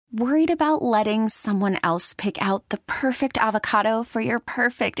Worried about letting someone else pick out the perfect avocado for your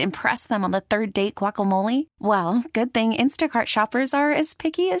perfect impress them on the third date guacamole? Well, good thing Instacart shoppers are as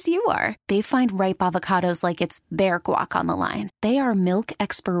picky as you are. They find ripe avocados like it's their guac on the line. They are milk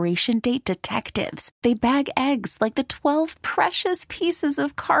expiration date detectives. They bag eggs like the 12 precious pieces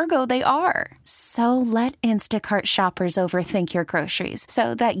of cargo they are. So let Instacart shoppers overthink your groceries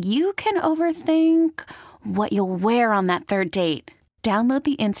so that you can overthink what you'll wear on that third date. Download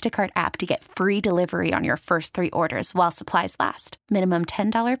the Instacart app to get free delivery on your first 3 orders while supplies last. Minimum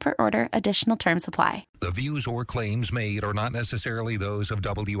 $10 per order. Additional terms apply. The views or claims made are not necessarily those of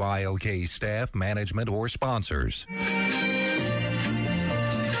WILK staff, management, or sponsors.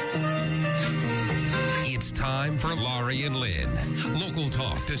 It's time for Laurie and Lynn. Local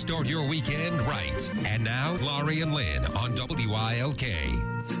talk to start your weekend right. And now, Laurie and Lynn on WILK.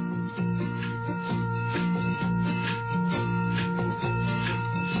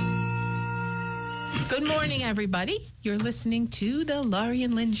 Good morning, everybody. You're listening to the Laurie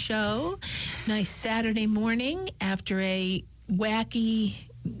and Lynn Show. Nice Saturday morning after a wacky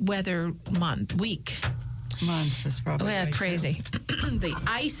weather week. Month is probably right, crazy. The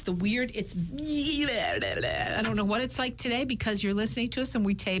ice, the weird, it's... I don't know what it's like today because you're listening to us and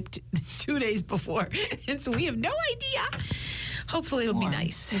we taped 2 days before. And so we have no idea. Hopefully it'll be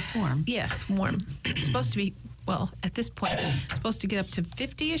nice. It's warm. Yeah, it's warm. It's supposed to be... Well, at this point, it's supposed to get up to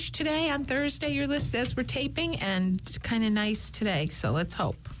 50-ish today on Thursday, your list as we're taping, and kind of nice today, so let's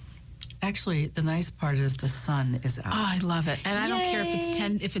hope. Actually, the nice part is the sun is out. Oh, I love it. And I don't care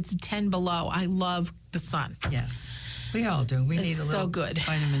if it's 10 below. I love the sun. Yes, we all do. We need a little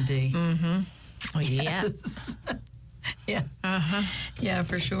vitamin D. Mm-hmm. Oh, yes. Yeah. Uh-huh. Yeah,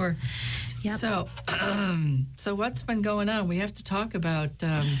 for sure. Yep. So what's been going on? We have to talk about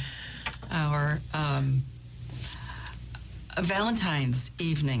our... Valentine's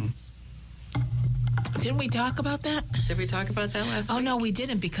evening. Didn't we talk about that? Did we talk about that last week? Oh, no, we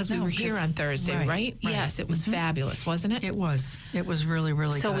didn't because we were here on Thursday, right? Yes, it was fabulous, wasn't it? It was. It was really,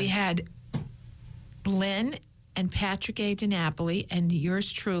 really good. So we had Lynn and Patrick A. DiNapoli and yours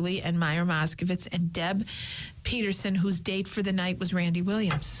truly and Meyer Moskovitz and Deb Peterson, whose date for the night was Randy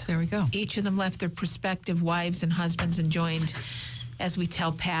Williams. There we go. Each of them left their prospective wives and husbands and joined, as we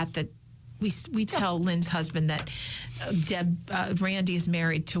tell Pat, that we tell Lynn's husband that Randy is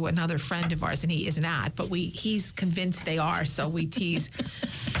married to another friend of ours, and he is not, but he's convinced they are, so we tease.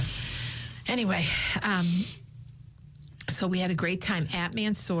 Anyway, so we had a great time at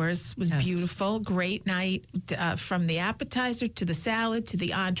Mansour's. It was beautiful, great night, from the appetizer to the salad to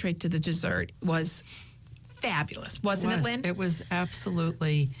the entree to the dessert. It was fabulous, wasn't it, Lynn? It was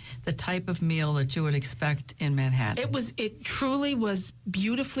absolutely the type of meal that you would expect in Manhattan. It truly was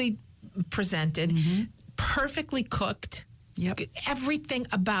beautifully presented, perfectly cooked. Yep. Everything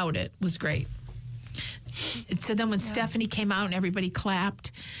about it was great. So then when Stephanie came out and everybody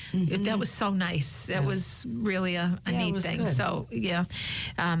clapped, that was so nice. That was really a neat thing. Good. So,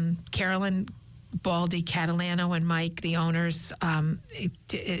 Carolyn, Baldy, Catalano, and Mike, the owners,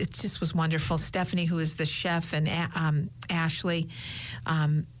 it just was wonderful. Stephanie, who is the chef, and Ashley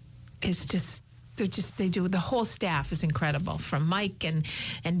is just... They do, the whole staff is incredible, from Mike and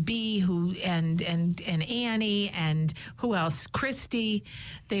B and Annie and who else, Christy,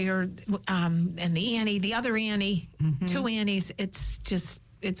 they are and the other Annie, 2 Annies. It's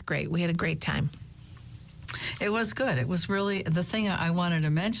great. We had a great time. It was good. It was really, the thing I wanted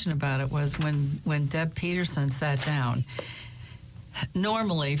to mention about it was when Deb Peterson sat down.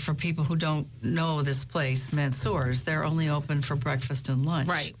 Normally, for people who don't know this place, Mansour's, they're only open for breakfast and lunch.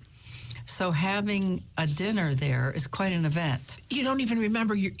 Right. So having a dinner there is quite an event. You don't even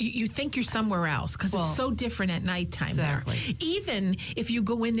remember. You think you're somewhere else because it's so different at nighttime. Exactly. There. Even if you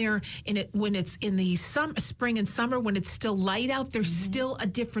go in there when it's in the spring and summer, when it's still light out, there's still a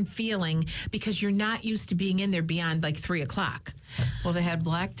different feeling because you're not used to being in there beyond like 3 o'clock. Well, they had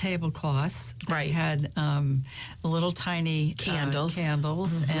black tablecloths. Right. They had little tiny candles,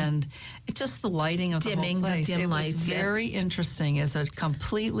 and it's just the lighting of the whole place. The dim lights. It was very interesting as a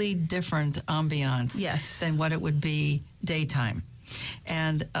completely different ambiance than what it would be daytime.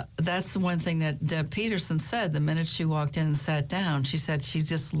 And that's the one thing that Deb Peterson said the minute she walked in and sat down. She said she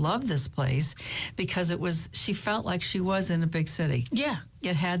just loved this place because she felt like she was in a big city. Yeah.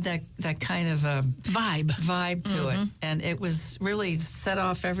 It had that kind of a vibe to it. And it was really set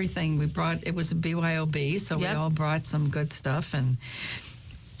off everything. It was a BYOB, so we all brought some good stuff, and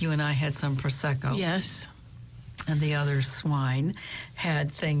you and I had some Prosecco. Yes. And the other swine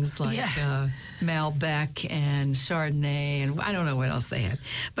had things like Malbec and Chardonnay, and I don't know what else they had.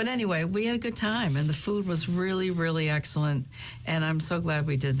 But anyway, we had a good time, and the food was really, really excellent. And I'm so glad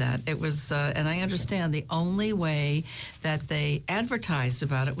we did that. It was, and I understand the only way that they advertised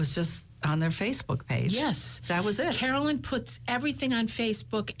about it was just on their Facebook page. Yes. That was it. Carolyn puts everything on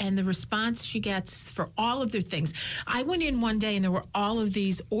Facebook, and the response she gets for all of their things. I went in one day, and there were all of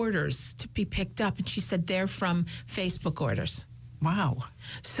these orders to be picked up, and she said they're from Facebook orders. Wow.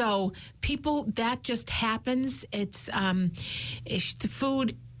 So people, that just happens. It's the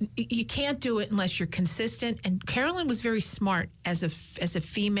food. You can't do it unless you're consistent. And Carolyn was very smart as a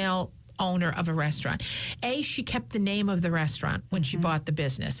female owner of a restaurant. A, she kept the name of the restaurant when she bought the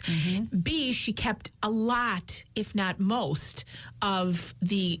business. B, she kept a lot, if not most, of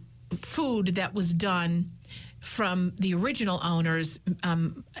the food that was done from the original owners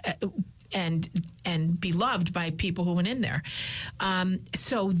and beloved by people who went in there.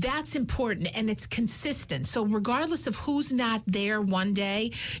 So that's important, and it's consistent. So regardless of who's not there one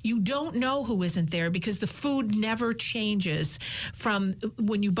day, you don't know who isn't there, because the food never changes from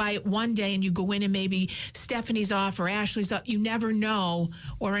when you buy it one day and you go in and maybe Stephanie's off or Ashley's off. You never know,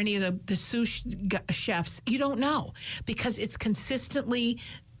 or any of the sous chefs. You don't know, because it's consistently,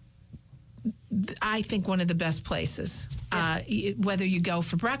 I think, one of the best places. Whether you go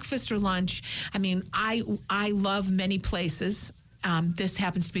for breakfast or lunch. I mean, I love many places. This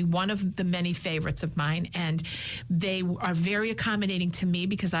happens to be one of the many favorites of mine, and they are very accommodating to me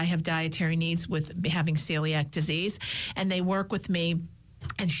because I have dietary needs with having celiac disease, and they work with me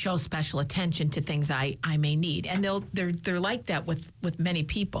and show special attention to things I may need. And they're like that with many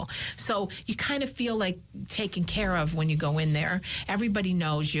people. So you kind of feel like taken care of when you go in there. Everybody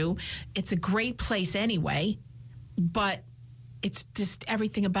knows you. It's a great place anyway, but it's just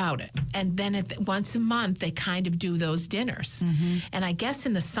everything about it. And then once a month, they kind of do those dinners. And I guess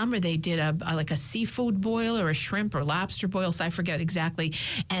in the summer, they did like a seafood boil or a shrimp or lobster boil, so I forget exactly.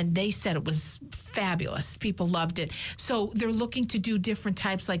 And they said it was fabulous. People loved it. So they're looking to do different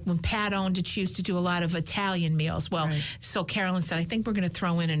types. Like when Pat owned it, she used to do a lot of Italian meals. Well, so Carolyn said, I think we're going to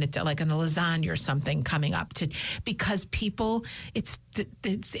throw in like a lasagna or something coming up, because people, it's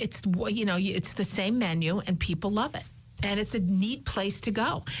the same menu and people love it. And it's a neat place to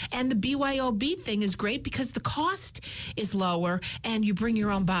go. And the BYOB thing is great because the cost is lower, and you bring your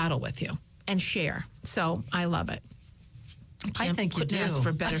own bottle with you and share. So I love it. I think you do. Ask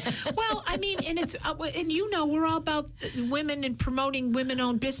for better. Well, I mean, and it's we're all about women and promoting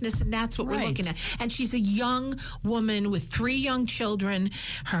women-owned business, and that's what we're looking at. And she's a young woman with 3 young children.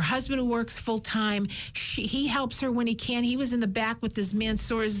 Her husband, who works full time, he helps her when he can. He was in the back with his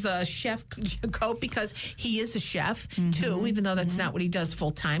Mansour's chef coat, because he is a chef too, even though that's not what he does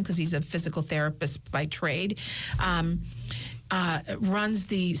full time, because he's a physical therapist by trade. Runs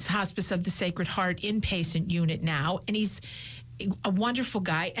the Hospice of the Sacred Heart inpatient unit now, and he's a wonderful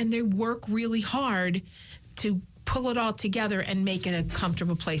guy, and they work really hard to pull it all together and make it a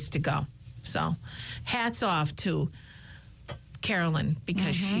comfortable place to go. So hats off to Carolyn,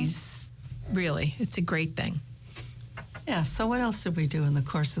 because she's really, it's a great thing. Yeah, so what else did we do in the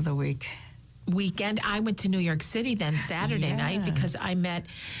course of the weekend? I went to New York City then Saturday night, because I met...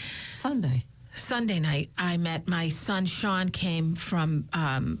 Sunday night, I met my son. Sean came from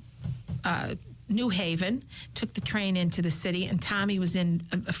New Haven, took the train into the city, and Tommy was in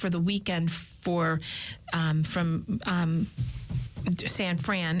for the weekend from San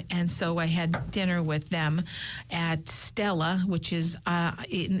Fran, and so I had dinner with them at Stella, which is on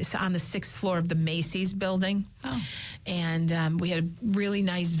the 6th floor of the Macy's building. And we had a really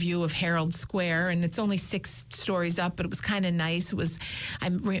nice view of Herald Square, and it's only 6 stories up, but it was kind of nice. I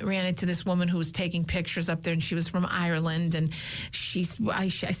ran into this woman who was taking pictures up there, and she was from Ireland, and I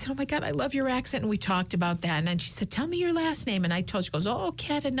said, oh my God, I love your accent, and we talked about that. And then she said, tell me your last name, and I told her. She goes, oh,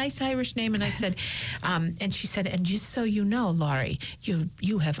 Kat, a nice Irish name. And I said, and she said, and just so you know, Laurie,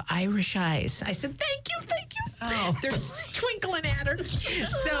 you have Irish eyes. I said, thank you. Oh. They're twinkling at her.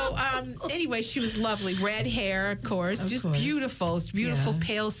 So anyway, she was lovely. Red hair, of course. Beautiful. Beautiful,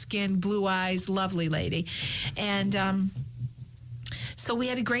 pale skin, blue eyes, lovely lady. And so we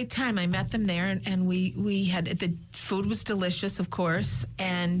had a great time. I met them there, and we had, the food was delicious, of course.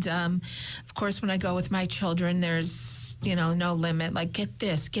 And of course, when I go with my children, there's no limit. Like, get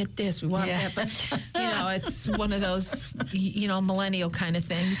this. We want that. But, it's one of those, millennial kind of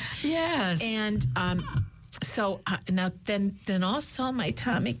things. Yes. And so now then also my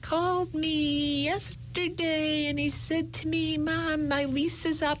Tommy called me yesterday, and he said to me, Mom, my lease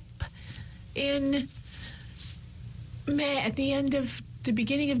is up in May, at the end of the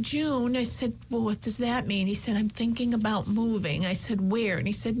beginning of June. I said, well, what does that mean? He said, I'm thinking about moving. I said, where? And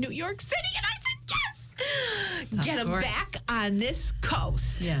he said, New York City. And I said, yes. Get him back on this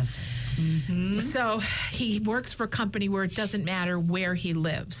coast. Yes. So he works for a company where it doesn't matter where he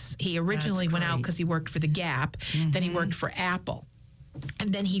lives. He originally went out because he worked for the Gap. Then he worked for Apple.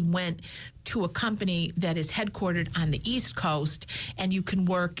 And then he went to a company that is headquartered on the East Coast, and you can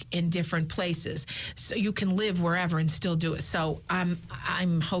work in different places. So you can live wherever and still do it. So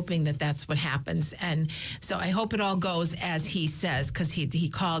I'm hoping that that's what happens. And so I hope it all goes as he says, because he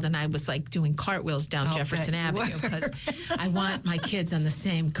called and I was like doing cartwheels down Jefferson Avenue because I want my kids on the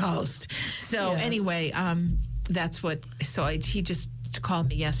same coast. So anyway, that's what, he just called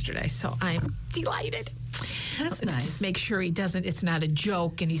me yesterday. So I'm delighted. That's Let's nice. just make sure it's not a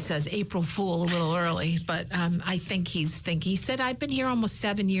joke, and he says April Fool a little early. But I think he said, I've been here almost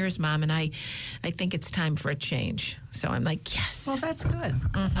 7 years, Mom, and I think it's time for a change. So I'm like, yes. Well, that's good.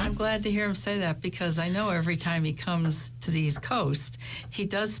 I'm glad to hear him say that because I know every time he comes to the East Coast, he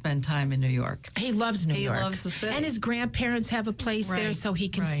does spend time in New York. He loves New York. He loves the city. And his grandparents have a place there so he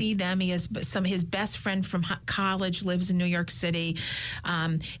can see them. He has his best friend from college lives in New York City.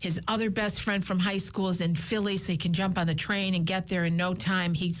 His other best friend from high school is in Philly, so he can jump on the train and get there in no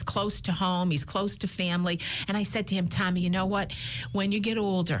time. He's close to home. He's close to family. And I said to him, Tommy, you know what? When you get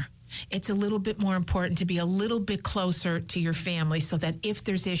older, it's a little bit more important to be a little bit closer to your family so that if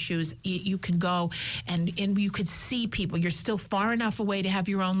there's issues, you can go and you could see people. You're still far enough away to have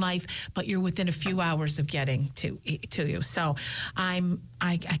your own life, but you're within a few hours of getting to you. So I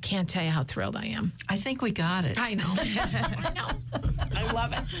can't tell you how thrilled I am. I think we got it. I know. I know. I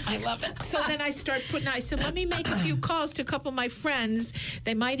love it. I love it. So then I said, let me make a few calls to a couple of my friends.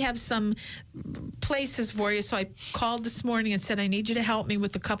 They might have some places for you. So I called this morning and said, I need you to help me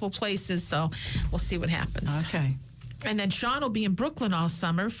with a couple places. So we'll see what happens. Okay. And then Sean will be in Brooklyn all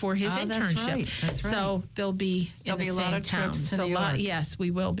summer for his internship. That's right. So they'll be in the same a lot of town. trips to New York. Yes,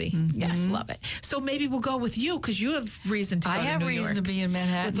 we will be. Yes, love it. So maybe we'll go with you because you have reason to go to New York. I have reason to be in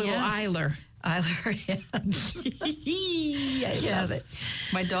Manhattan. With little Eiler. I love it.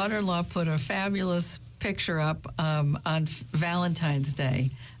 My daughter-in-law put a fabulous picture up on Valentine's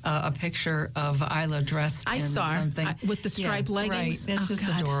Day, a picture of Isla dressed in something. With the striped leggings. Right. It's just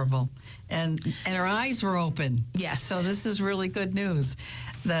adorable. And her eyes were open. Yes. So this is really good news.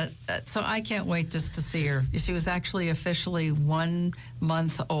 So I can't wait just to see her. She was actually officially 1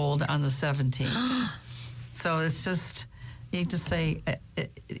 month old on the 17th. So it's just... You just say,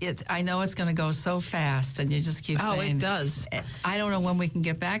 I know it's going to go so fast, and you just keep saying... Oh, it does. I don't know when we can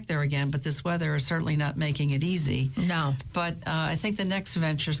get back there again, but this weather is certainly not making it easy. No. But I think the next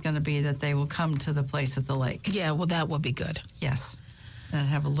venture is going to be that they will come to the place at the lake. Yeah, well, that will be good. Yes. And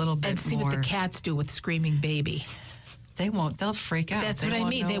have a little bit more... And see what the cats do with Screaming Baby. They won't. They'll freak out. That's what I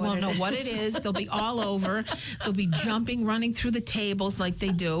mean. They won't know what it is. They'll be all over. They'll be jumping, running through the tables like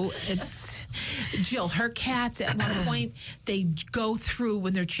they do. It's... Jill, her cats, at one point, they go through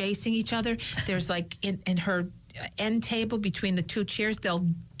when they're chasing each other. There's like in her end table between the two chairs, they'll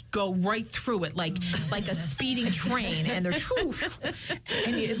go right through it like a speeding train, and they're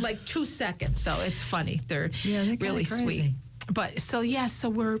and like 2 seconds. So it's funny. They're really sweet. But so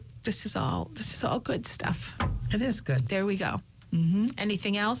this is all good stuff. It is good. There we go.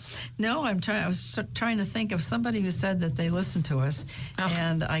 Anything else? No, I was trying to think of somebody who said that they listened to us,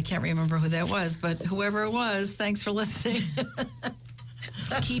 and I can't remember who that was, but whoever it was, thanks for listening.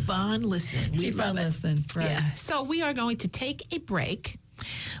 Keep on listening. Keep on listening. Right. Yeah. So we are going to take a break.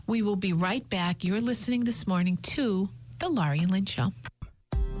 We will be right back. You're listening this morning to The Laurie and Lynn Show.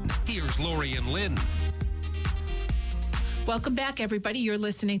 Here's Laurie and Lynn. Welcome back, everybody. You're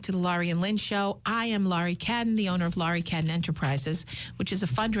listening to the Laurie and Lynn Show. I am Laurie Cadden, the owner of Laurie Cadden Enterprises, which is a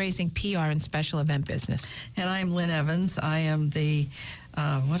fundraising, PR, and special event business. And I'm Lynn Evans. I am the,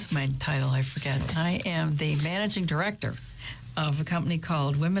 what's my title? I forget. I am the managing director of a company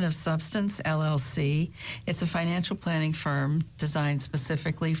called Women of Substance, LLC. It's a financial planning firm designed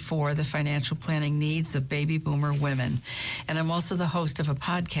specifically for the financial planning needs of baby boomer women. And I'm also the host of a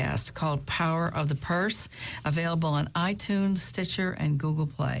podcast called Power of the Purse, available on iTunes, Stitcher, and Google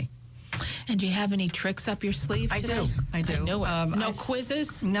Play. And do you have any tricks up your sleeve today? I do. No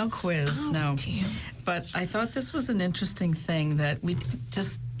quizzes? No quiz, no. Dear. But I thought this was an interesting thing that we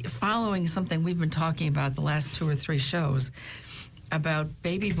just... Following something we've been talking about the last 2 or 3 shows about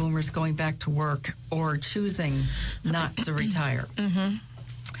baby boomers going back to work or choosing not to retire. And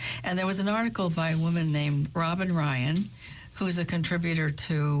there was an article by a woman named Robin Ryan, who's a contributor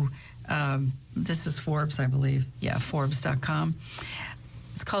to, this is Forbes, I believe. Yeah, Forbes.com.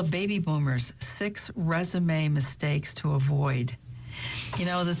 It's called Baby Boomers, 6 Resume Mistakes to Avoid. You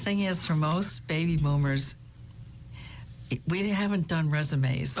know, the thing is, for most baby boomers, we haven't done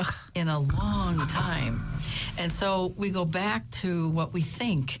resumes in a long time. And so we go back to what we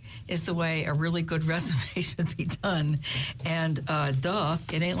think is the way a really good resume should be done. And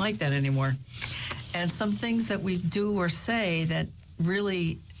it ain't like that anymore. And some things that we do or say that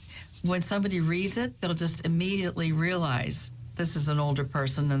really, when somebody reads it, they'll just immediately realize this is an older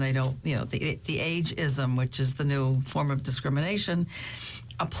person, and they don't, the ageism, which is the new form of discrimination,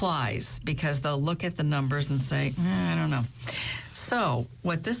 applies, because they'll look at the numbers and say, I don't know. So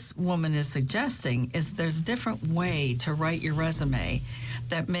what this woman is suggesting is there's a different way to write your resume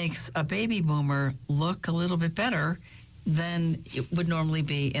that makes a baby boomer look a little bit better than it would normally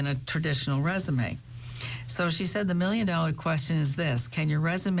be in a traditional resume. So she said the $1 million question is this: can your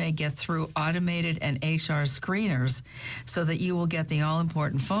resume get through automated and HR screeners so that you will get the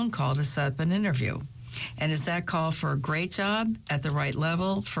all-important phone call to set up an interview? And is that call for a great job at the right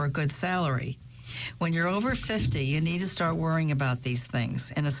level for a good salary? When you're over 50, you need to start worrying about these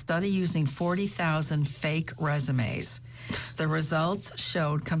things. In a study using 40,000 fake resumes, the results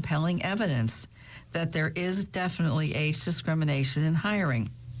showed compelling evidence that there is definitely age discrimination in hiring.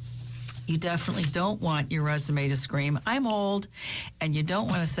 You definitely don't want your resume to scream, I'm old, and you don't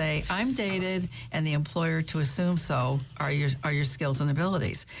want to say, I'm dated, and the employer to assume so are your skills and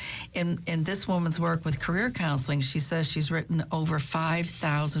abilities. In this woman's work with career counseling, she says she's written over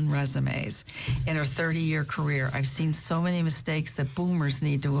 5,000 resumes in her 30-year career. I've seen so many mistakes that boomers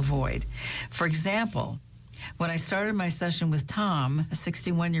need to avoid. For example, when I started my session with Tom, a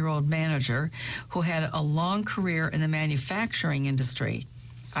 61-year-old manager who had a long career in the manufacturing industry,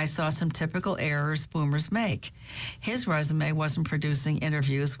 I saw some typical errors boomers make. His resume wasn't producing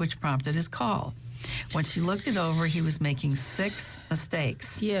interviews, which prompted his call. When she looked it over, he was making 6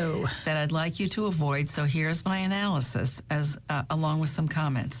 mistakes that I'd like you to avoid. So here's my analysis, along with some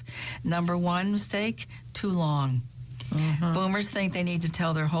comments. Number 1 mistake, too long. Mm-hmm. Boomers think they need to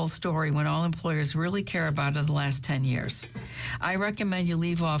tell their whole story when all employers really care about are the last 10 years. I recommend you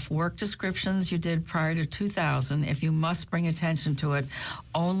leave off work descriptions you did prior to 2000. If you must bring attention to it,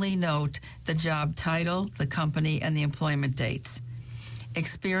 only note the job title, the company, and the employment dates.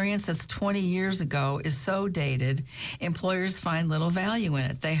 Experience that's 20 years ago is so dated, employers find little value in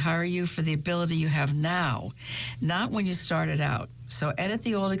it. They hire you for the ability you have now, not when you started out. So edit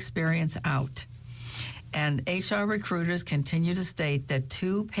the old experience out. And HR recruiters continue to state that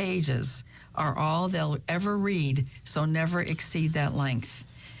 2 pages are all they'll ever read, so never exceed that length.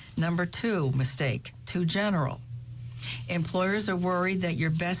 Number 2 mistake, too general. Employers are worried that your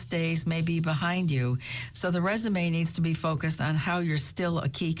best days may be behind you, so the resume needs to be focused on how you're still a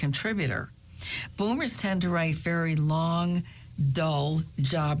key contributor. Boomers tend to write very long, dull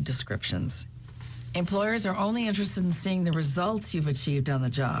job descriptions. Employers are only interested in seeing the results you've achieved on the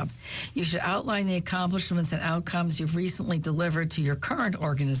job. You should outline the accomplishments and outcomes you've recently delivered to your current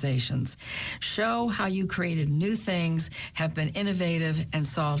organizations. Show how you created new things, have been innovative, and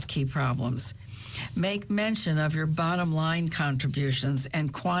solved key problems. Make mention of your bottom line contributions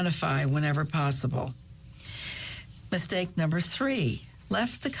and quantify whenever possible. Mistake number 3,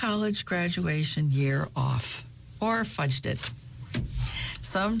 left the college graduation year off or fudged it.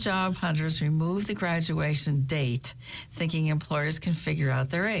 Some job hunters remove the graduation date, thinking employers can figure out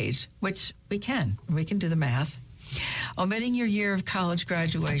their age, which we can. We can do the math. Omitting your year of college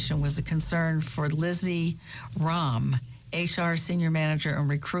graduation was a concern for Lizzie Rahm, HR senior manager and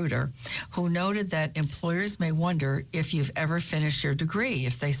recruiter, who noted that employers may wonder if you've ever finished your degree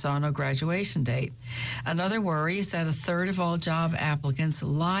if they saw no graduation date. Another worry is that 1/3 of all job applicants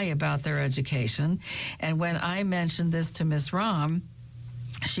lie about their education, and when I mentioned this to Ms. Rahm,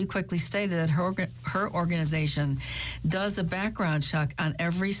 she quickly stated that her organization does a background check on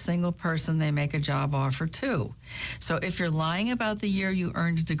every single person they make a job offer to. So if you're lying about the year you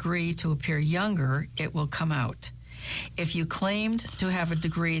earned a degree to appear younger, it will come out. If you claimed to have a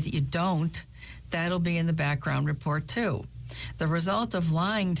degree that you don't, that'll be in the background report too. The result of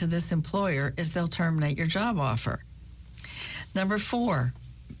lying to this employer is they'll terminate your job offer.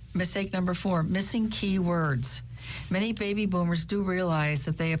 Mistake number 4, missing key words. Many baby boomers do realize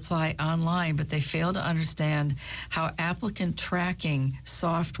that they apply online, but they fail to understand how applicant tracking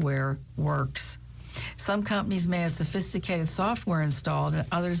software works. Some companies may have sophisticated software installed, and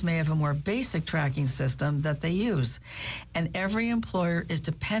others may have a more basic tracking system that they use. And every employer is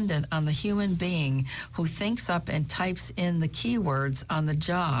dependent on the human being who thinks up and types in the keywords on the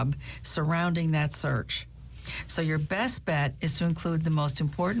job surrounding that search. So your best bet is to include the most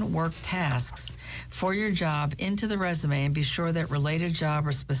important work tasks for your job into the resume and be sure that related job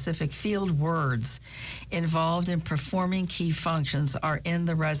or specific field words involved in performing key functions are in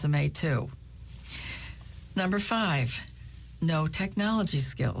the resume too. Number 5, no technology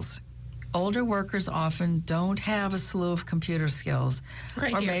skills. Older workers often don't have a slew of computer skills,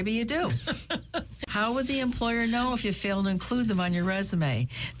 right or here. Maybe you do. How would the employer know if you fail to include them on your resume?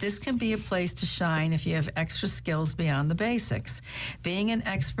 This can be a place to shine if you have extra skills beyond the basics. Being an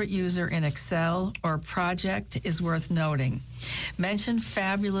expert user in Excel or Project is worth noting. Mention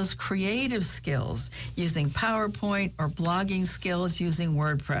fabulous creative skills using PowerPoint or blogging skills using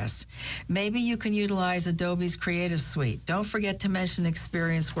WordPress. Maybe you can utilize Adobe's Creative Suite. Don't forget to mention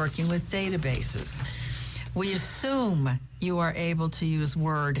experience working with databases. We assume you are able to use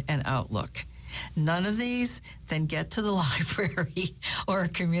Word and Outlook. None of these? Then get to the library or a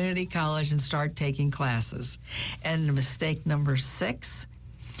community college and start taking classes. And mistake number 6,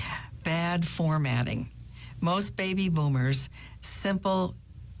 bad formatting. Most baby boomers simply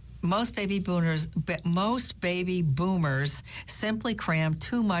cram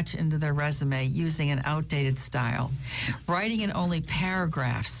too much into their resume using an outdated style. Writing in only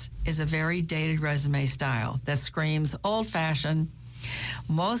paragraphs is a very dated resume style that screams old-fashioned.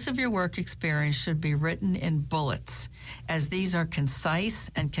 Most of your work experience should be written in bullets, as these are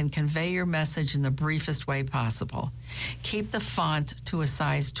concise and can convey your message in the briefest way possible. Keep the font to a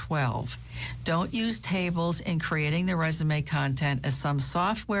size 12. Don't use tables in creating the resume content, as some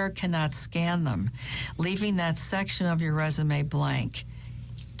software cannot scan them, leaving that section of your resume blank.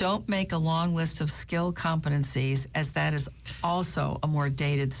 Don't make a long list of skill competencies, as that is also a more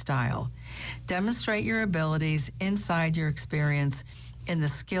dated style. Demonstrate your abilities inside your experience in the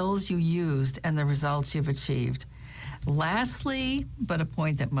skills you used and the results you've achieved. Lastly, but a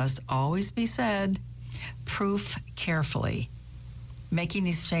point that must always be said, proof carefully. Making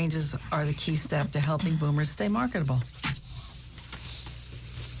these changes are the key step to helping boomers stay marketable.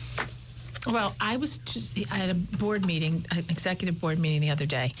 Well, I had a board meeting, an executive board meeting the other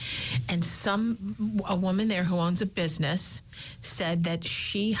day, and a woman there who owns a business said that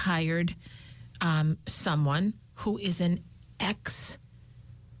she hired someone who is a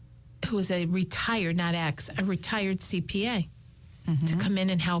retired CPA to come in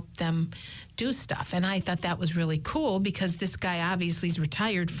and help them do stuff. And I thought that was really cool, because this guy obviously is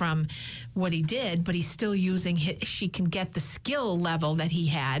retired from what he did, but he's still using she can get the skill level that he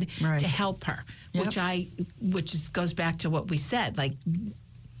had to help her, which goes back to what we said, like,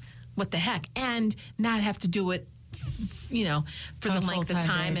 what the heck, and not have to do it for the length of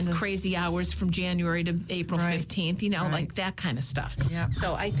time basis. And crazy hours from January to April 15th, like that kind of stuff. Yep.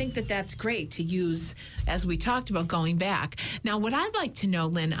 So I think that that's great to use, as we talked about, going back. Now, what I'd like to know,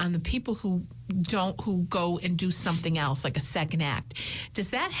 Lynn, on the people who go and do something else, like a second act,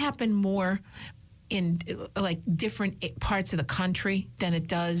 does that happen more in like different parts of the country than it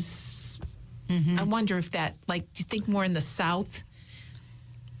does? Mm-hmm. I wonder if that, do you think more in the South?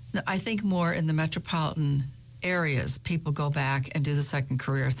 I think more in the metropolitan areas, people go back and do the second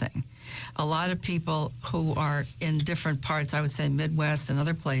career thing. A lot of people who are in different parts, I would say Midwest and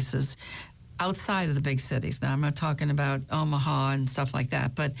other places, outside of the big cities. Now, I'm not talking about Omaha and stuff like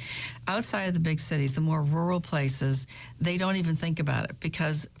that, but outside of the big cities, the more rural places, they don't even think about it,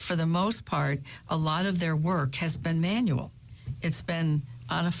 because for the most part, a lot of their work has been manual. It's been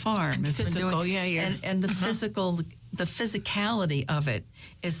on a farm. And it's physical, been doing, and the the physicality of it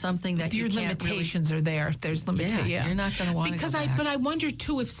is something that your limitations are there. There's limitations. Yeah, you're not going to want to go back. But I wonder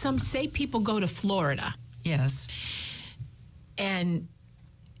too, if say people go to Florida. Yes. And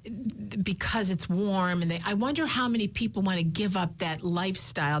because it's warm, and I wonder how many people want to give up that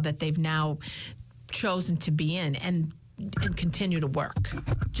lifestyle that they've now chosen to be in and continue to work.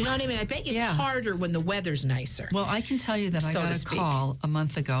 Do you know what I mean? I bet you it's harder when the weather's nicer. Well, I can tell you that I got a call a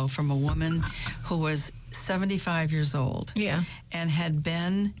month ago from a woman who was 75 years old and had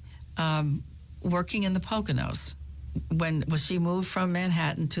been working in the Poconos when she moved from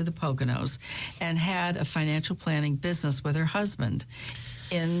Manhattan to the Poconos, and had a financial planning business with her husband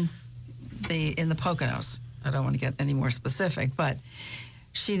in the Poconos. I don't want to get any more specific, but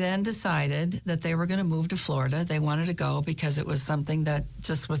she then decided that they were going to move to Florida. They wanted to go because it was something that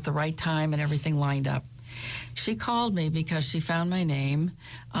just was the right time and everything lined up. She called me because she found my name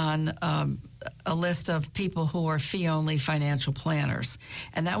on a list of people who are fee-only financial planners.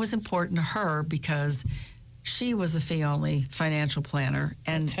 And that was important to her because she was a fee-only financial planner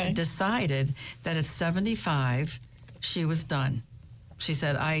and decided that at 75, she was done. She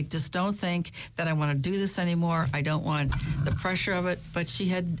said, I just don't think that I want to do this anymore. I don't want the pressure of it. But she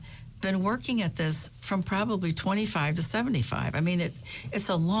had been working at this from probably 25 to 75. I mean, it's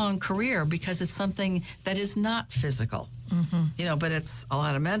a long career because it's something that is not physical, but it's a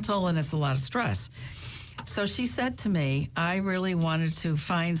lot of mental and it's a lot of stress. So she said to me, I really wanted to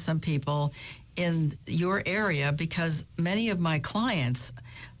find some people in your area because many of my clients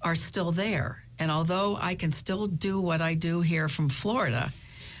are still there. And although I can still do what I do here from Florida,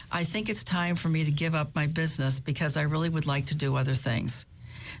 I think it's time for me to give up my business because I really would like to do other things.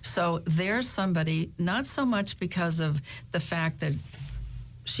 So there's somebody, not so much because of the fact that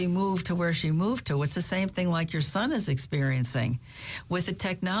she moved to where she moved to. It's the same thing like your son is experiencing. With the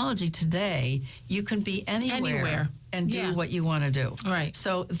technology today, you can be anywhere. And do what you want to do. Right.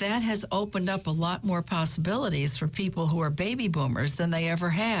 So that has opened up a lot more possibilities for people who are baby boomers than they ever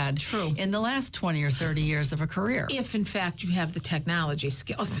had in the last 20 or 30 years of a career. If, in fact, you have the technology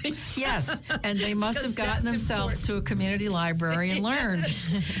skills. Yes, and they must have gotten themselves to a community library and learned.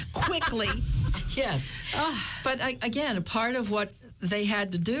 Quickly. Yes. But again, a part of what they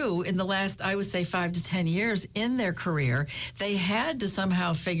had to do in the last, I would say, 5 to 10 years in their career, they had to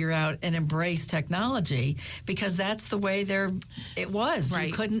somehow figure out and embrace technology because that's the way it was. Right.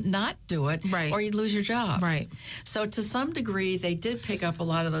 You couldn't not do it or you'd lose your job. Right. So to some degree, they did pick up a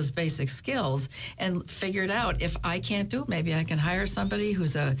lot of those basic skills and figured out if I can't do it, maybe I can hire somebody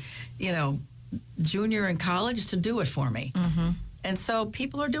who's a, junior in college to do it for me. And so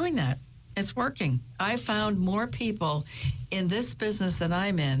people are doing that. It's working. I found more people in this business that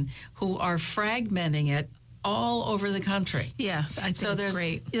I'm in who are fragmenting it all over the country. Yeah, I think it's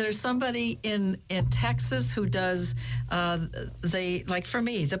great. There's somebody in Texas who does, like for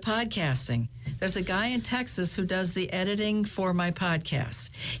me, the podcasting. There's a guy in Texas who does the editing for my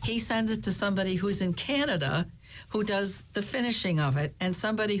podcast. He sends it to somebody who's in Canada who does the finishing of it, and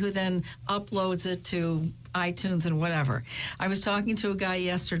somebody who then uploads it to iTunes and whatever. I was talking to a guy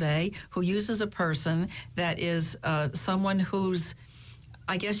yesterday who uses a person that is someone who's,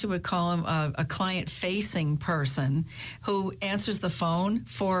 I guess you would call him a client-facing person who answers the phone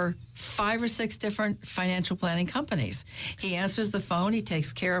for 5 or 6 different financial planning companies. He answers the phone. He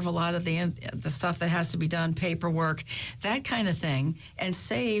takes care of a lot of the stuff that has to be done, paperwork, that kind of thing, and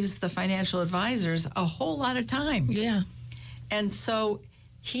saves the financial advisors a whole lot of time. Yeah. And so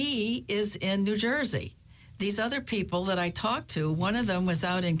he is in New Jersey. These other people that I talked to, one of them was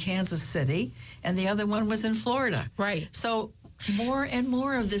out in Kansas City, and the other one was in Florida. Right. So more and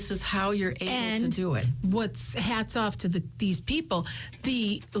more of this is how you're able to do it. What's hats off to these people,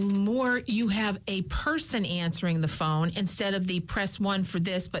 the more you have a person answering the phone instead of the press 1 for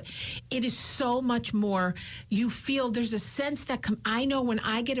this, but it is so much more. You feel there's a sense that I know when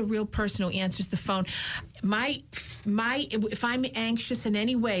I get a real person who answers the phone, if I'm anxious in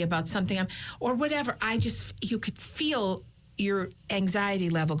any way about something or whatever, you could feel your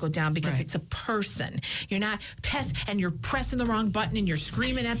anxiety level go down because it's a person. You're not and you're pressing the wrong button and you're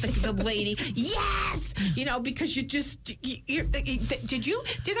screaming at the lady, yes, because you just, did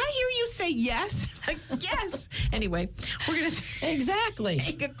I hear you say yes? Like, yes. Anyway, we're going to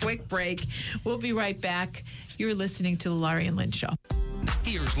take a quick break. We'll be right back. You're listening to the Laurie and Lynn Show.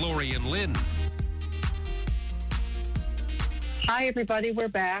 Here's Laurie and Lynn. Hi, everybody. We're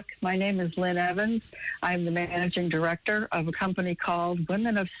back. My name is Lynn Evans. I'm the managing director of a company called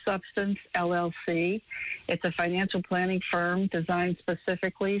Women of Substance, LLC. It's a financial planning firm designed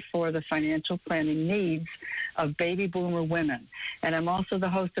specifically for the financial planning needs of baby boomer women. And I'm also the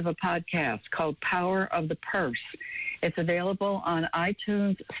host of a podcast called Power of the Purse. It's available on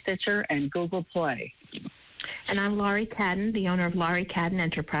iTunes, Stitcher, and Google Play. And I'm Laurie Cadden, the owner of Laurie Cadden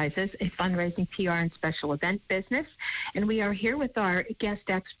Enterprises, a fundraising, PR, and special event business. And we are here with our guest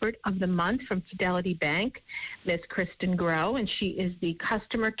expert of the month from Fidelity Bank, Ms. Kristen Groh, and she is the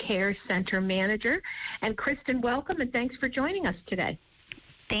Customer Care Center Manager. And Kristen, welcome, and thanks for joining us today.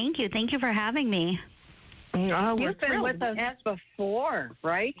 Thank you. Thank you for having me. Oh, you've been with us before,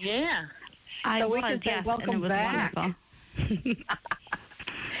 right? Yeah. We can say welcome back.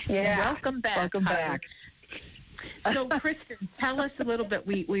 Yeah. Welcome back. Welcome back. So, Kristen, tell us a little bit.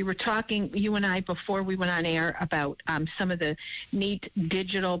 We were talking, you and I, before we went on air about some of the neat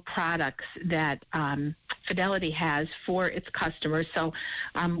digital products that Fidelity has for its customers. So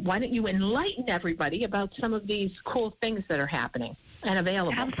why don't you enlighten everybody about some of these cool things that are happening and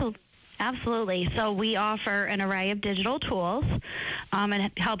available? Absolutely. So we offer an array of digital tools, and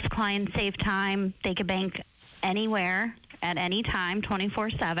it helps clients save time. They can bank anywhere at any time,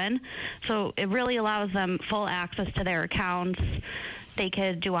 24/7. So it really allows them full access to their accounts. They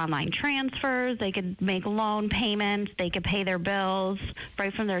could do online transfers. They could make loan payments. They could pay their bills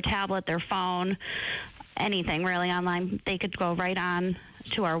right from their tablet, their phone, anything really online. They could go right on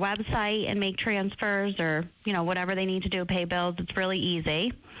to our website and make transfers or, whatever they need to do, pay bills. It's really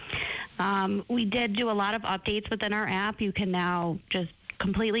easy. We did do a lot of updates within our app. You can now just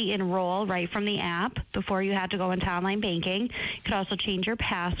completely enroll right from the app before you had to go into online banking. You could also change your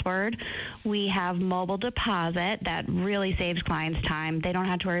password. We have mobile deposit that really saves clients time. They don't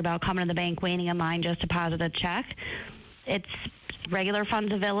have to worry about coming to the bank, waiting in line just to deposit a check. It's regular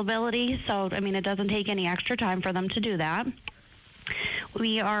funds availability, so, it doesn't take any extra time for them to do that.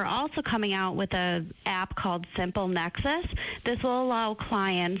 We are also coming out with an app called Simple Nexus. This will allow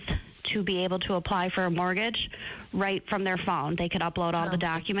clients to be able to apply for a mortgage right from their phone. They could upload all the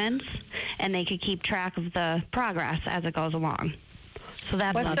documents, and they could keep track of the progress as it goes along. So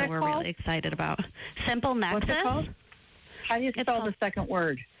that's something we're really excited about. Simple Nexus. What's it called? How do you spell the second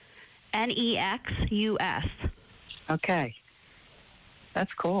word? Nexus. Okay.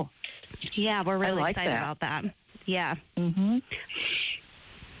 That's cool. Yeah, we're really excited about that. Yeah. Mm-hmm.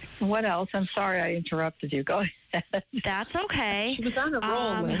 What else? I'm sorry I interrupted you. Go ahead. That's okay. She was on a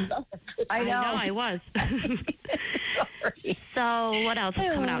roll, Lynn. I know, I was. Sorry. So what else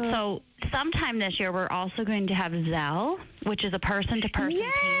is coming out? So sometime this year, we're also going to have Zelle, which is a person-to-person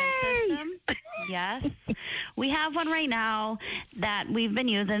payment system. Yes. We have one right now that we've been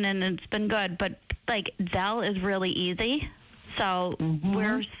using, and it's been good. But, Zelle is really easy. So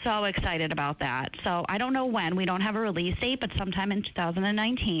we're so excited about that. So I don't know when. We don't have a release date, but sometime in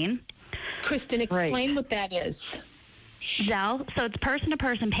 2019. Kristen, explain what that is. Zelle, so it's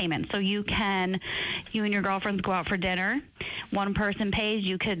person-to-person payment. So you and your girlfriends go out for dinner. One person pays.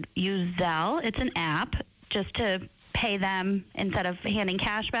 You could use Zelle. It's an app just to pay them instead of handing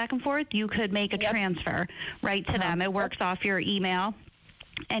cash back and forth. You could make a transfer right to them. It works off your email.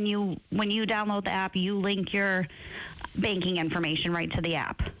 And when you download the app, you link your banking information right to the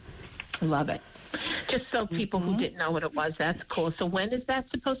app. Love it. Just so people who didn't know what it was, that's cool. So when is that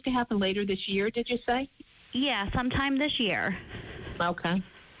supposed to happen? Later this year, did you say? Yeah, sometime this year. Okay.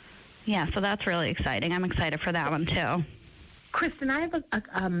 Yeah, so that's really exciting. I'm excited for that one, too. Kristen, I have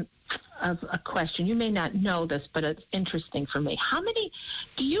a question. You may not know this, but it's interesting for me. How many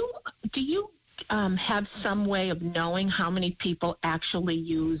do you have some way of knowing how many people actually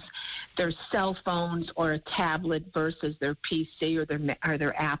use their cell phones or a tablet versus their PC or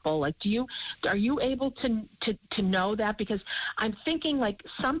their Apple? Are you able to know that? Because I'm thinking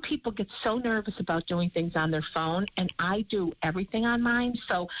some people get so nervous about doing things on their phone, and I do everything on mine.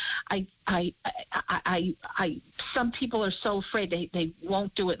 So some people are so afraid they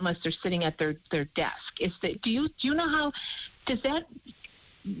won't do it unless they're sitting at their desk. Do you know how does that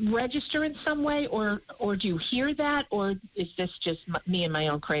register in some way, or do you hear that, or is this just me and my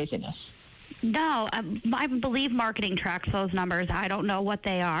own craziness? No, I believe marketing tracks those numbers. I don't know what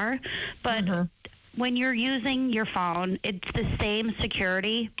they are, but when you're using your phone, it's the same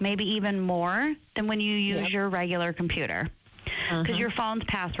security, maybe even more than when you use your regular computer, because your phone's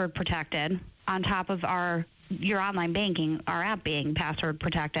password protected on top of your online banking, our app being password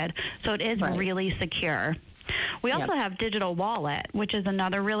protected, so it is really secure. We also have Digital Wallet, which is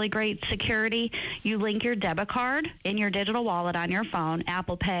another really great security. You link your debit card in your digital wallet on your phone,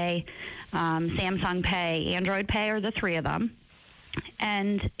 Apple Pay, Samsung Pay, Android Pay, or the three of them.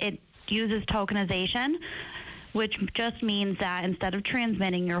 And it uses tokenization, which just means that instead of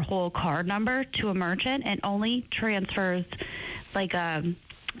transmitting your whole card number to a merchant, it only transfers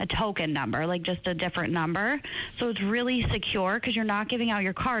a token number, just a different number. So it's really secure because you're not giving out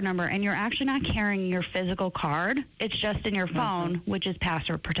your card number, and you're actually not carrying your physical card. It's just in your phone, which is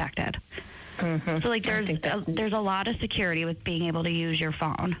password protected. So there's a lot of security with being able to use your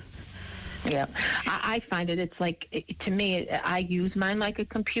phone. Yeah, I find it's to me, I use mine like a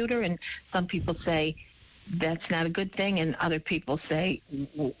computer, and some people say that's not a good thing, and other people say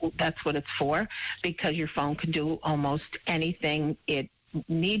that's what it's for, because your phone can do almost anything it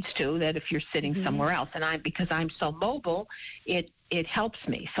needs to, that if you're sitting somewhere else. And because I'm so mobile, it helps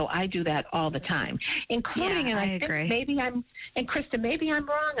me. So I do that all the time, including, and I think agree. And Krista, maybe I'm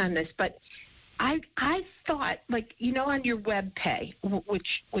wrong on this, but I thought, on your web pay,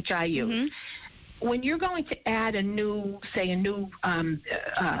 which I use, when you're going to add a new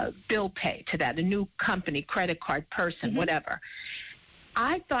bill pay to that, a new company, credit card, person, whatever,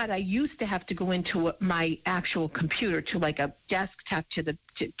 I thought I used to have to go into my actual computer to a desktop to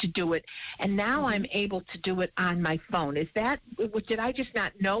do it, and now I'm able to do it on my phone. Did I just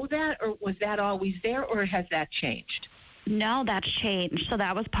not know that, or was that always there, or has that changed? No, that's changed. So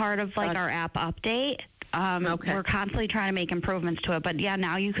that was part of our app update. We're constantly trying to make improvements to it, but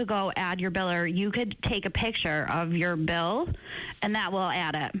now you could go add your bill, or you could take a picture of your bill, and that will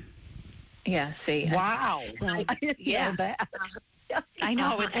add it. Yeah. See. Wow. I didn't know that. I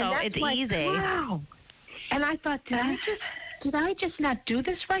know, it's like, easy. Wow. And I thought, did I just not do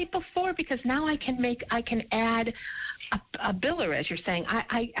this right before? Because now I can add a biller, as you're saying.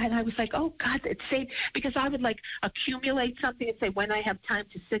 And I was like, oh God, it's saved, because I would like accumulate something and say, when I have time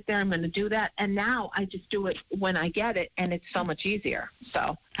to sit there, I'm going to do that. And now I just do it when I get it, and it's so much easier.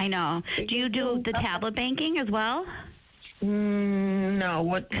 So I know. Do you do the tablet banking as well? No.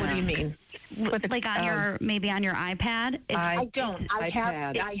 What do you mean? Like on your iPad? I don't. I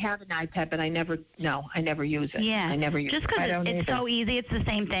have an iPad, but I never use it. Yeah. I never use it. Just because it's so easy. It's the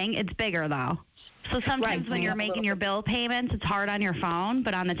same thing. It's bigger, though. So sometimes when you're making your bill payments, it's hard on your phone,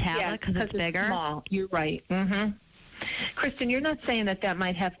 but on the tablet, because it's bigger. Small. You're right. Mm-hmm. Kristen, you're not saying that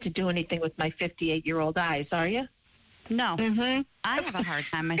might have to do anything with my 58-year-old eyes, are you? No. Mm-hmm. I have a hard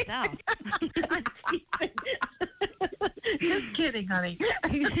time myself. Just kidding, honey.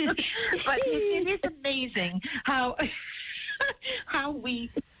 But it is amazing how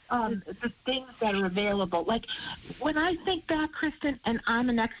we the things that are available. Like when I think back, Kristen, and I'm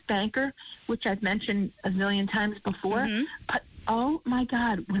an ex-banker, which I've mentioned a zillion times before, but oh my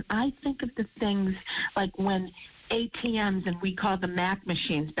God, when I think of the things like when ATMs, and we called them Mac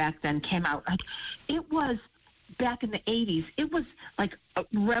machines back then, came out, like it was back in the 80s, it was like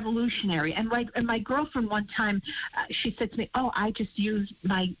revolutionary. And my girlfriend one time, she said to me, oh, I just used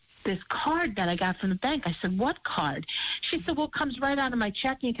this card that I got from the bank. I said, what card? She said, well, it comes right out of my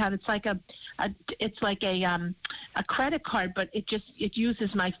checking account. It's like a credit card, but it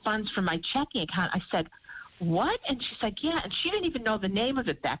uses my funds from my checking account. I said, what? And she's like, yeah. And she didn't even know the name of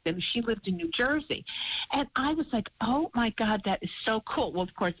it back then. She lived in New Jersey. And I was like, oh, my God, that is so cool. Well,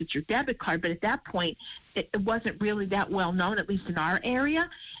 of course, it's your debit card. But at that point, it wasn't really that well known, at least in our area.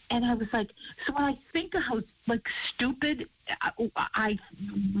 And I was like, so when I think of how, like, stupid I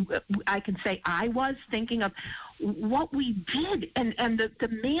can say I was thinking of what we did and the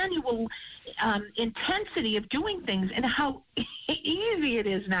manual intensity of doing things and how easy it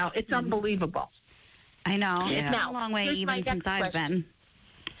is now. It's unbelievable. I know. Yeah. It's a long way even since I've been.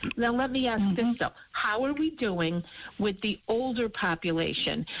 Now, let me ask this, though. How are we doing with the older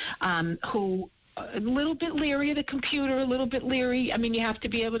population who a little bit leery of the computer, a little bit leery? I mean, you have to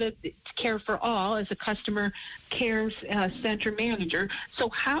be able to care for all as a customer care center manager. So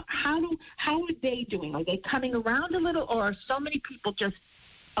how are they doing? Are they coming around a little, or are so many people just,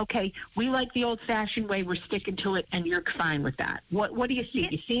 okay, we like the old-fashioned way, we're sticking to it, and you're fine with that? What do you see?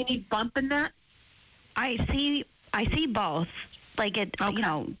 You see any bump in that? I see both. Like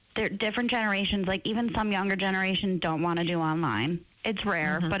they're different generations. Like even some younger generations don't want to do online. It's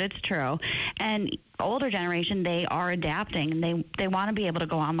rare, but it's true. And older generation, they are adapting, and they want to be able to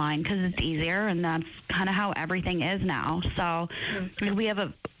go online because it's easier, and that's kind of how everything is now. So I mean, we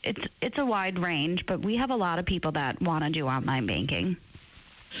have it's a wide range, but we have a lot of people that want to do online banking.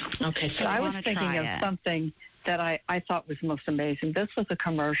 Okay, so I was thinking of something that I thought was most amazing. This was a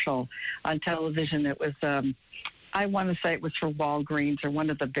commercial on television. It was, I want to say it was for Walgreens or one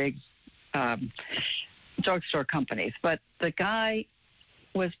of the big drugstore companies. But the guy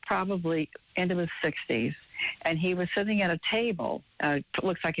was probably into his 60s, and he was sitting at a table,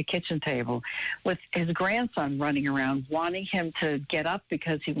 looks like a kitchen table, with his grandson running around, wanting him to get up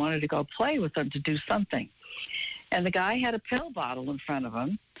because he wanted to go play with him to do something. And the guy had a pill bottle in front of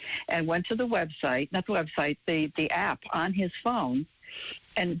him and went to the website, not the website, the app on his phone,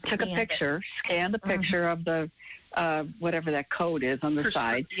 and took a picture, scanned a picture of the whatever that code is on the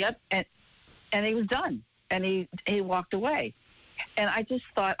side. Yep. And he was done. And he walked away. And I just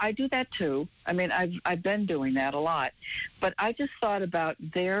thought, I do that too. I mean, I've been doing that a lot. But I just thought about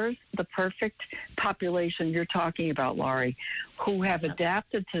there's the perfect population you're talking about, Laurie, who have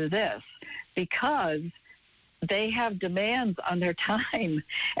adapted to this because they have demands on their time,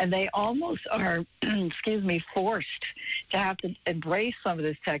 and they almost are, forced to have to embrace some of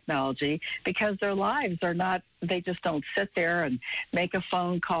this technology because their lives are not, they just don't sit there and make a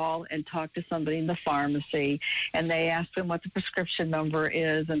phone call and talk to somebody in the pharmacy, and they ask them what the prescription number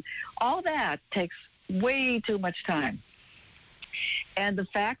is, and all that takes way too much time. And the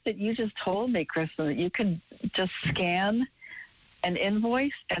fact that you just told me, Kristen, that you can just scan an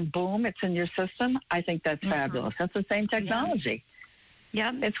invoice and boom, it's in your system, I think that's fabulous. That's the same technology.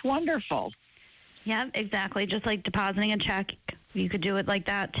 Yeah. It's wonderful. Yeah, exactly. Just like depositing a check, you could do it like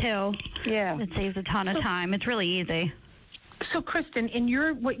that too. Yeah. It saves a ton of time. It's really easy. So, Kristen, in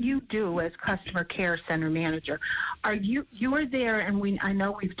what you do as customer care center manager, you're there, and I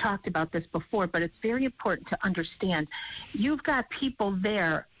know we've talked about this before, but it's very important to understand. You've got people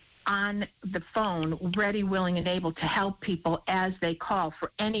there on the phone, ready, willing, and able to help people as they call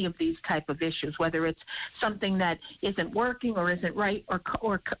for any of these type of issues, whether it's something that isn't working or isn't right,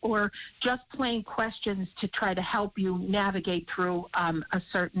 or just plain questions to try to help you navigate through a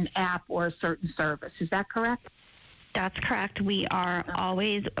certain app or a certain service. Is that correct? That's correct. We're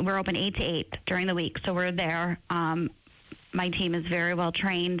open 8 to 8 during the week, so we're there. My team is very well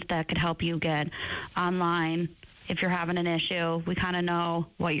trained that could help you get online. If you're having an issue, we kind of know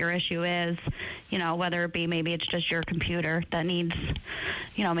what your issue is, whether it be maybe it's just your computer that needs,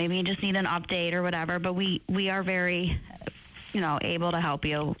 maybe you just need an update or whatever. But we are very, able to help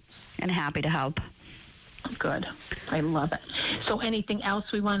you and happy to help. Good. I love it. So anything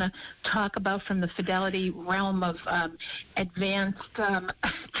else we want to talk about from the Fidelity realm of advanced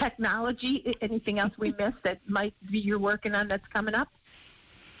technology? Anything else we missed that might be you're working on that's coming up?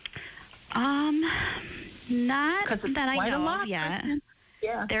 Not that I know of yet.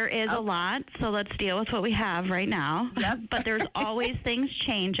 Yeah. There is a lot, so let's deal with what we have right now. Yep. But there's always things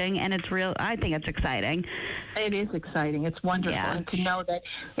changing, and I think it's exciting. It is exciting. It's wonderful. Yeah. And to know that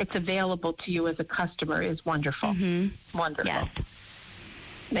it's available to you as a customer is wonderful. Mm-hmm. Wonderful. Yes.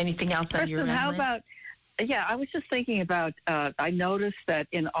 Anything else on your end? How about, I was just thinking about, I noticed that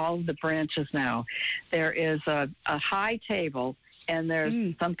in all of the branches now, there is a high table, and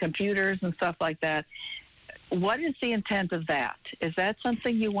there's some computers and stuff like that. What is the intent of that? Is that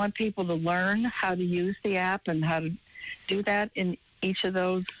something you want people to learn how to use the app and how to do that in each of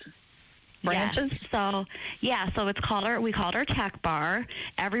those branches? Yes. So we call it our tech bar.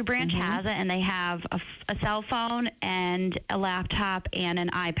 Every branch has it, and they have a cell phone and a laptop and an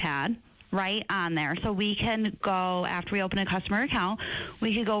iPad right on there. So we can go, after we open a customer account,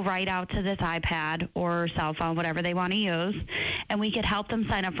 we could go right out to this iPad or cell phone, whatever they want to use, and we could help them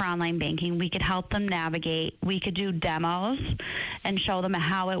sign up for online banking. We could help them navigate. We could do demos and show them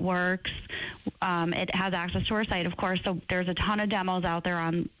how it works. It has access to our site, of course, so there's a ton of demos out there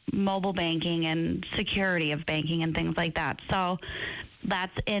on mobile banking and security of banking and things like that. So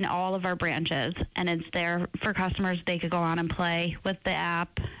that's in all of our branches, and it's there for customers. They could go on and play with the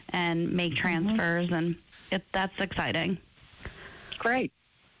app and make transfers, and that's exciting. Great.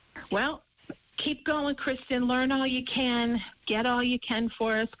 Well, keep going, Kristen. Learn all you can. Get all you can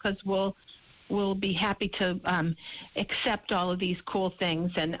for us, because we'll be happy to accept all of these cool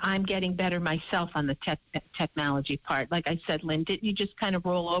things. And I'm getting better myself on the technology part. Like I said, Lynn, didn't you just kind of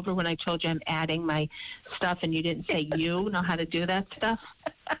roll over when I told you I'm adding my stuff and you didn't say you know how to do that stuff?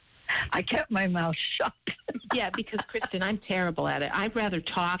 I kept my mouth shut. Yeah, because, Kristen, I'm terrible at it. I'd rather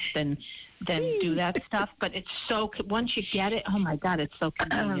talk than do that stuff. But it's once you get it, oh, my God, it's so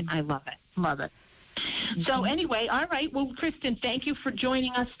convenient. I love it. Love it. So anyway, all right. Well, Kristen, thank you for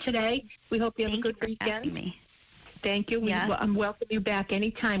joining us today. We hope you have a good weekend. Thank you. Yes. We welcome you back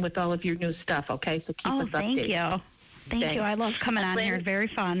anytime with all of your new stuff, okay? So keep us updated. Thank you. Thank you. I love coming on here. Very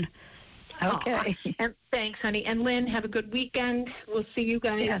fun. Okay. And thanks, honey. And Lynn, have a good weekend. We'll see you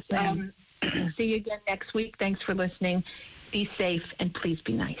guys. Yes, see you again next week. Thanks for listening. Be safe, and please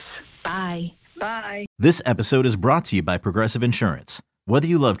be nice. Bye. Bye. This episode is brought to you by Progressive Insurance. Whether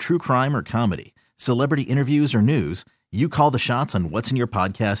you love true crime or comedy, celebrity interviews or news, you call the shots on what's in your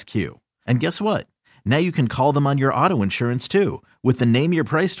podcast queue. And guess what? Now you can call them on your auto insurance too with the Name Your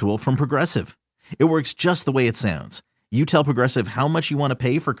Price tool from Progressive. It works just the way it sounds. You tell Progressive how much you want to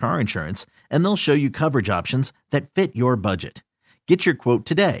pay for car insurance, and they'll show you coverage options that fit your budget. Get your quote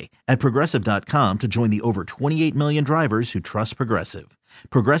today at Progressive.com to join the over 28 million drivers who trust Progressive.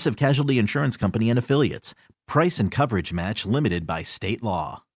 Progressive Casualty Insurance Company and Affiliates. Price and coverage match limited by state law.